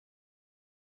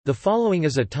The following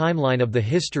is a timeline of the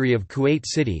history of Kuwait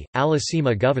City,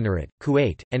 Al-Asima Governorate,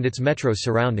 Kuwait, and its metro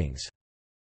surroundings.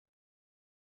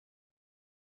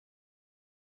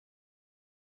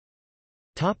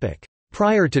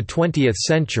 Prior to 20th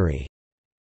century.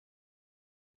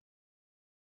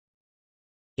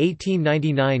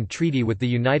 1899 Treaty with the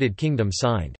United Kingdom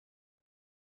signed.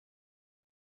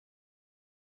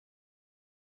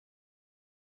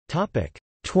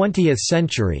 20th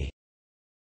century.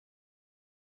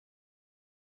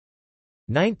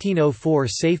 1904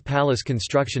 Safe Palace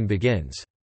construction begins.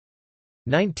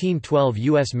 1912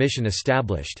 U.S. mission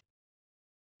established.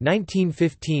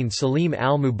 1915 Salim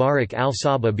al-Mubarak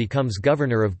al-Sabah becomes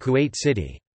governor of Kuwait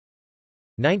City.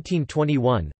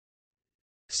 1921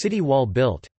 City wall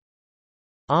built.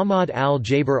 Ahmad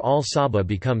al-Jaber al-Sabah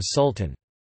becomes sultan.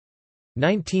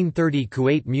 1930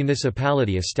 Kuwait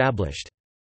municipality established.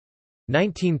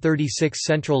 1936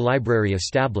 Central Library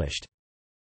established.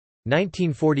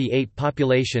 1948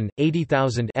 Population,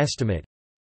 80,000 estimate.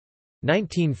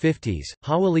 1950s,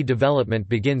 Hawali development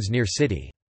begins near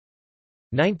city.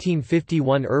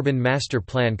 1951 Urban Master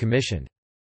Plan commissioned.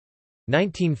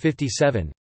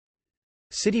 1957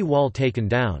 City wall taken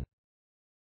down.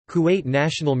 Kuwait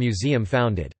National Museum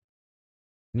founded.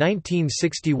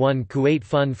 1961 Kuwait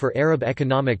Fund for Arab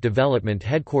Economic Development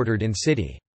headquartered in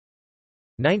city.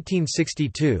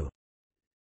 1962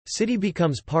 City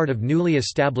becomes part of newly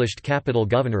established capital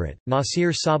governorate.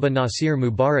 Nasir Sabah Nasir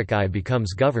Mubarak I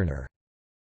becomes governor.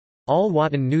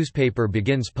 Al-Watan newspaper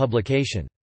begins publication.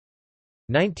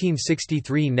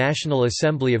 1963 National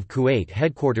Assembly of Kuwait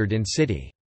headquartered in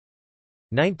city.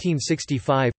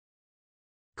 1965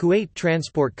 Kuwait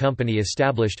Transport Company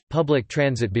established. Public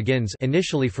transit begins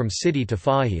initially from city to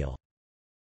Fahil.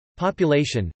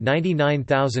 Population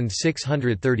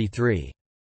 99,633.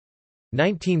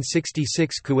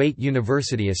 1966 Kuwait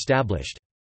University established.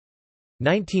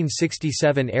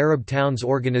 1967 Arab Towns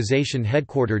Organization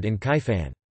headquartered in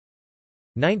Kaifan.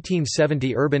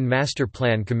 1970 Urban Master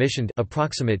Plan commissioned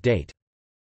approximate date.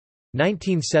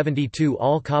 1972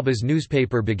 Al-Kabas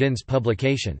newspaper begins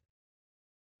publication.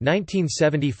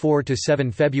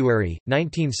 1974–7 February,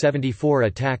 1974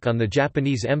 attack on the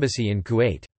Japanese embassy in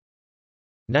Kuwait.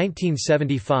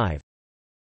 1975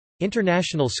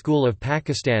 International School of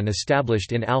Pakistan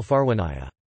established in Al-Farwaniyah.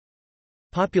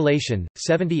 Population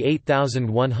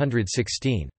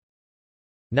 78,116.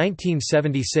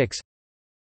 1976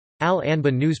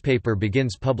 Al-Anba newspaper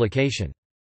begins publication.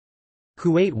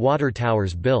 Kuwait Water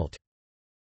Towers built.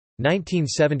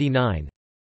 1979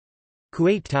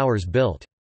 Kuwait Towers built.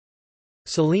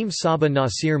 Salim Sabah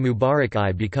Nasir Mubarak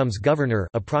I becomes governor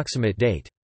approximate date.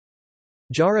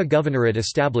 Jara Governorate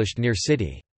established near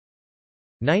city.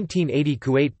 1980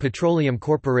 Kuwait Petroleum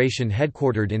Corporation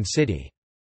headquartered in city.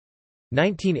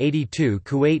 1982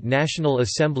 Kuwait National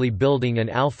Assembly Building and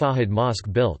Al-Fahd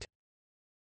Mosque built.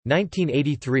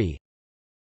 1983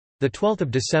 The 12th of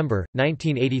December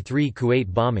 1983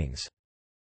 Kuwait bombings.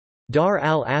 Dar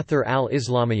al-Athar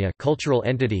al-Islamiyya cultural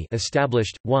entity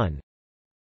established 1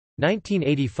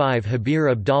 1985 Habir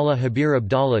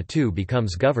Abdallah II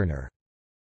becomes governor.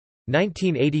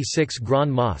 1986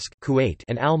 Grand Mosque Kuwait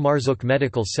and Al-Marzouk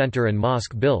Medical Center and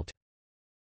Mosque built.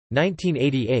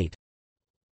 1988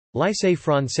 Lycée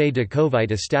Français de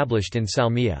Kuwait established in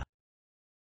Salmiya.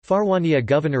 Farwaniyah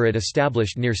Governorate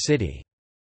established near city.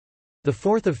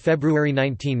 4 February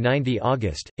 1990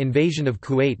 August, invasion of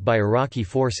Kuwait by Iraqi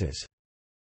forces.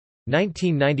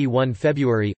 1991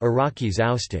 February, Iraqis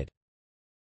ousted.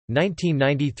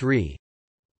 1993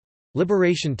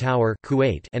 Liberation Tower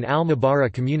Kuwait and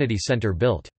Al-Mubarak Community Center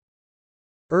built.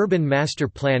 Urban Master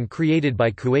Plan created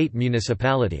by Kuwait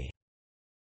Municipality.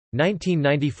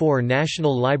 1994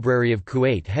 National Library of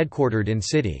Kuwait headquartered in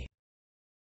city.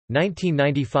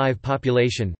 1995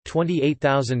 Population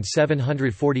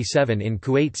 28,747 in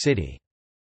Kuwait City.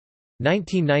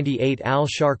 1998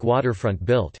 Al-Sharq waterfront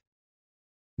built.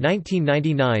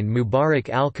 1999 Mubarak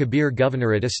al-Kabir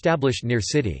Governorate established near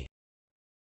city.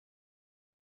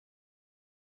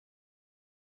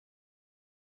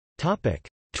 Topic: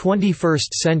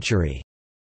 21st century.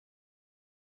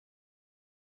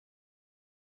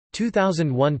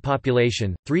 2001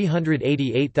 Population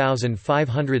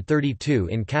 388,532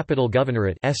 in Capital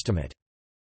Governorate estimate.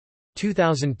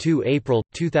 2002 April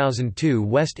 2002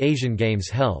 West Asian Games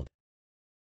held.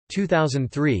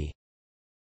 2003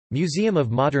 Museum of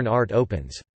Modern Art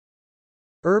opens.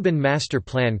 Urban Master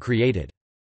Plan created.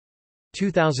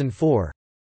 2004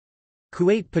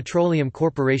 Kuwait Petroleum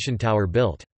Corporation Tower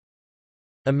built.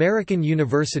 American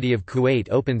University of Kuwait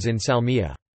opens in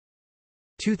Salmiya.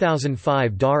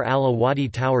 2005 Dar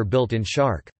al-Awadi Tower built in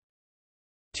Sharq.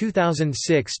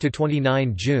 2006 to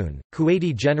 29 June,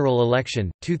 Kuwaiti general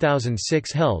election,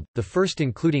 2006 held, the first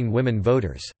including women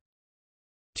voters.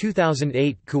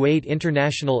 2008 Kuwait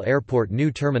International Airport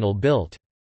new terminal built.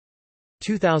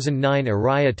 2009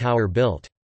 Araya Tower built.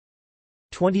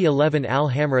 2011 Al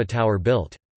Hamra Tower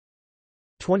built.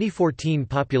 2014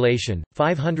 population,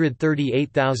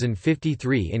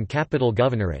 538,053 in Capital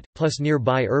Governorate, plus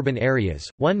nearby urban areas,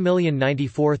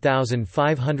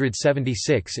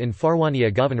 1,094,576 in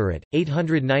Farwania Governorate,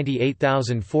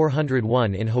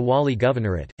 898,401 in Hawali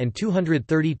Governorate, and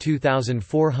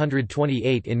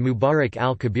 232,428 in Mubarak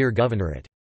al-Kabir Governorate.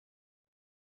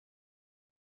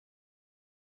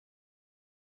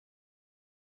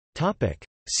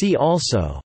 See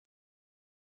also: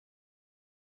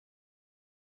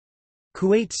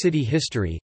 Kuwait City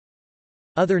history,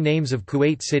 other names of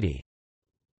Kuwait City,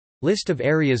 list of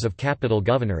areas of Capital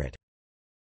Governorate.